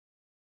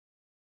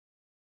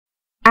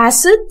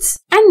Acids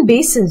and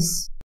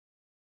bases.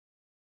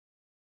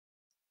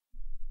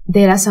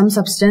 There are some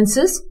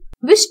substances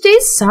which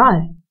taste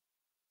sour.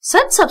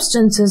 Such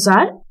substances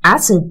are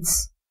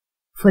acids.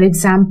 For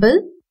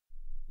example,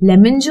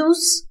 lemon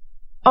juice,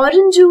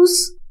 orange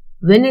juice,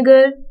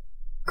 vinegar,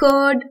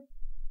 curd,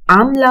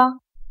 amla,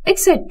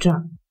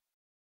 etc.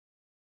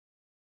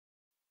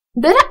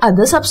 There are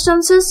other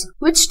substances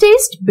which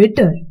taste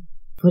bitter.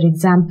 For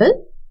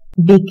example,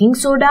 baking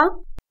soda,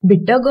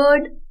 bitter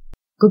gourd,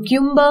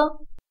 cucumber,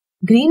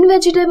 green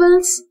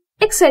vegetables,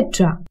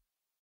 etc.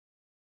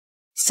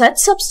 Such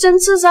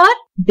substances are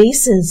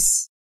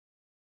bases.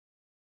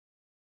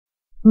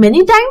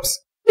 Many times,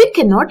 we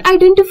cannot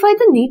identify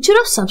the nature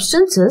of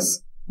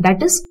substances,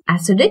 that is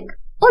acidic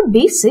or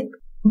basic,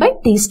 by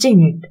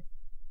tasting it.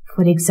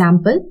 For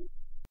example,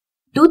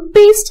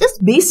 toothpaste is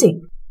basic,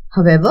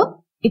 however,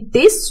 it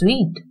tastes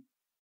sweet.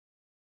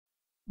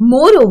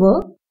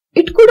 Moreover,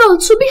 it could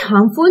also be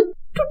harmful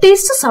to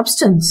taste a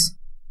substance.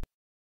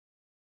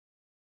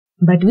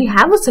 But we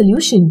have a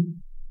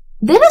solution.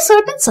 There are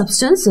certain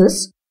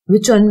substances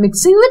which on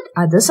mixing with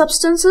other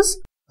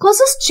substances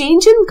causes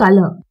change in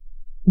color.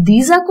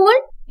 These are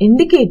called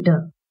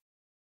indicator.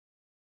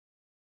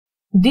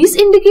 These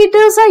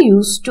indicators are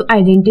used to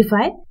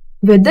identify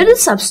whether the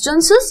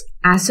substance is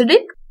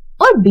acidic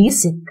or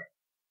basic.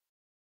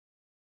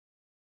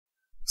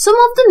 Some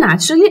of the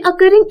naturally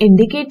occurring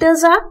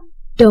indicators are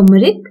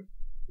turmeric,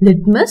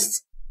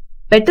 litmus,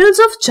 petals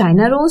of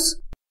China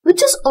rose,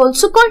 which is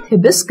also called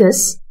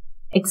hibiscus,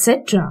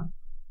 etc.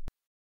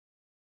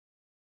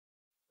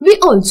 We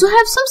also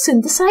have some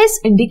synthesized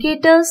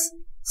indicators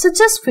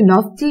such as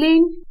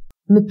phenolphthalein,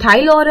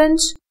 methyl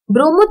orange,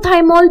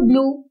 bromothymol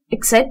blue,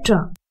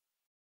 etc.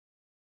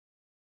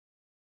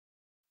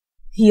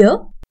 Here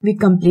we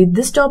complete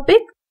this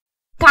topic.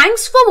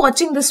 Thanks for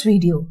watching this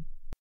video.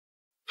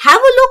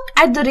 Have a look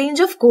at the range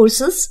of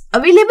courses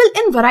available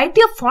in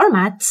variety of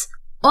formats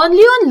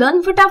only on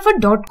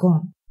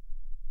LearnFatafat.com.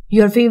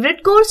 Your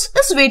favorite course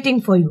is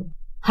waiting for you.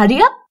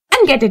 Hurry up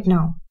and get it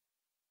now.